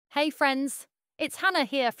Hey friends, it's Hannah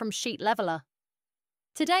here from Sheet Leveler.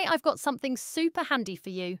 Today I've got something super handy for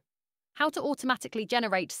you. How to automatically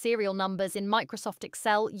generate serial numbers in Microsoft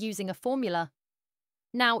Excel using a formula.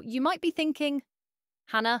 Now, you might be thinking,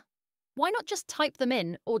 Hannah, why not just type them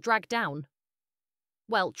in or drag down?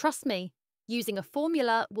 Well, trust me, using a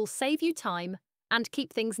formula will save you time and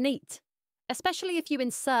keep things neat, especially if you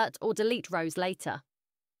insert or delete rows later.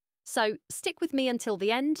 So stick with me until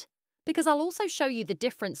the end, because I'll also show you the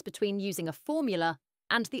difference between using a formula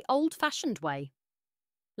and the old-fashioned way.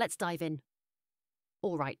 Let's dive in.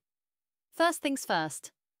 All right. First things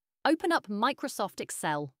first, open up Microsoft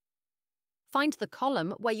Excel. Find the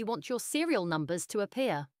column where you want your serial numbers to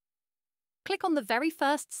appear. Click on the very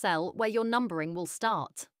first cell where your numbering will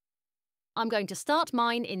start. I'm going to start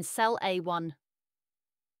mine in cell A1.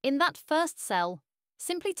 In that first cell,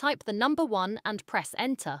 simply type the number 1 and press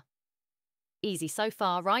Enter. Easy so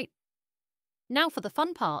far, right? Now for the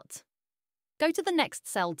fun part. Go to the next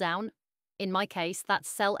cell down. In my case, that's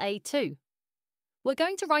cell A2. We're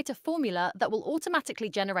going to write a formula that will automatically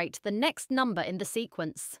generate the next number in the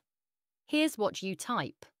sequence. Here's what you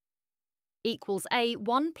type. Equals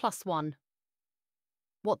A1 plus 1.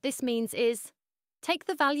 What this means is, take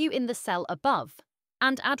the value in the cell above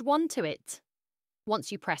and add 1 to it. Once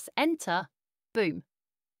you press Enter, boom,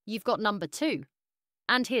 you've got number 2.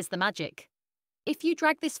 And here's the magic. If you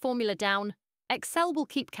drag this formula down, Excel will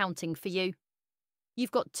keep counting for you. You've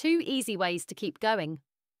got 2 easy ways to keep going.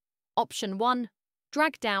 Option 1,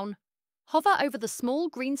 drag down. Hover over the small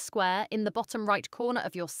green square in the bottom right corner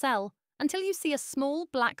of your cell until you see a small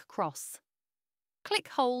black cross. Click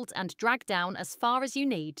Hold and drag down as far as you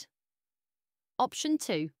need. Option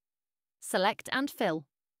 2, select and fill.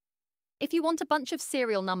 If you want a bunch of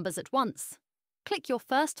serial numbers at once, click your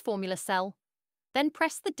first formula cell, then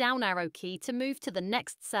press the down arrow key to move to the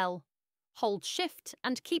next cell. Hold Shift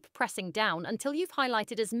and keep pressing down until you've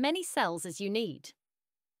highlighted as many cells as you need.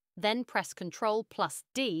 Then press Ctrl plus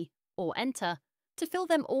D, or Enter, to fill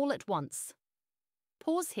them all at once.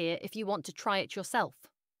 Pause here if you want to try it yourself.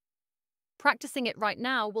 Practicing it right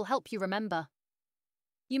now will help you remember.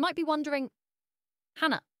 You might be wondering,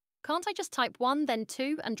 Hannah, can't I just type 1 then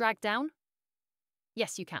 2 and drag down?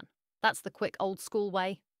 Yes, you can. That's the quick old school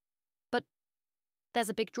way. But there's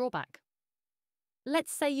a big drawback.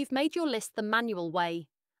 Let's say you've made your list the manual way,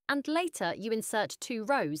 and later you insert 2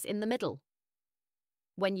 rows in the middle.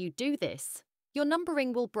 When you do this, your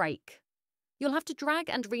numbering will break. You'll have to drag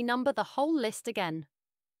and renumber the whole list again.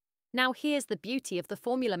 Now here's the beauty of the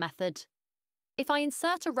formula method. If I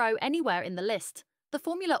insert a row anywhere in the list, the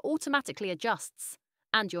formula automatically adjusts,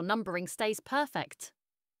 and your numbering stays perfect.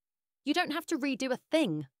 You don't have to redo a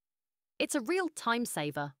thing. It's a real time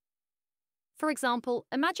saver. For example,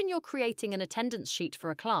 imagine you're creating an attendance sheet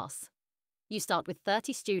for a class. You start with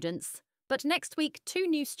 30 students, but next week 2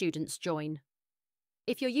 new students join.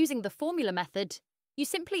 If you're using the formula method, you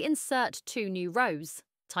simply insert 2 new rows,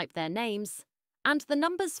 type their names, and the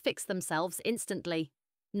numbers fix themselves instantly.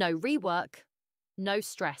 No rework, no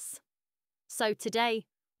stress. So today,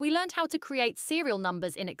 we learned how to create serial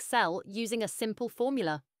numbers in Excel using a simple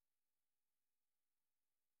formula,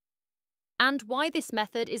 and why this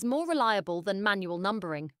method is more reliable than manual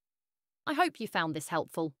numbering. I hope you found this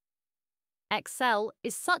helpful. Excel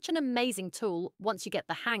is such an amazing tool once you get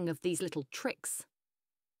the hang of these little tricks.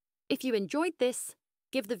 If you enjoyed this,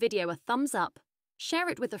 give the video a thumbs up, share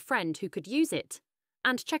it with a friend who could use it,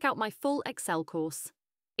 and check out my full Excel course.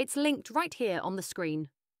 It's linked right here on the screen.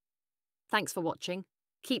 Thanks for watching.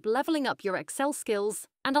 Keep leveling up your Excel skills,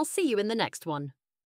 and I'll see you in the next one.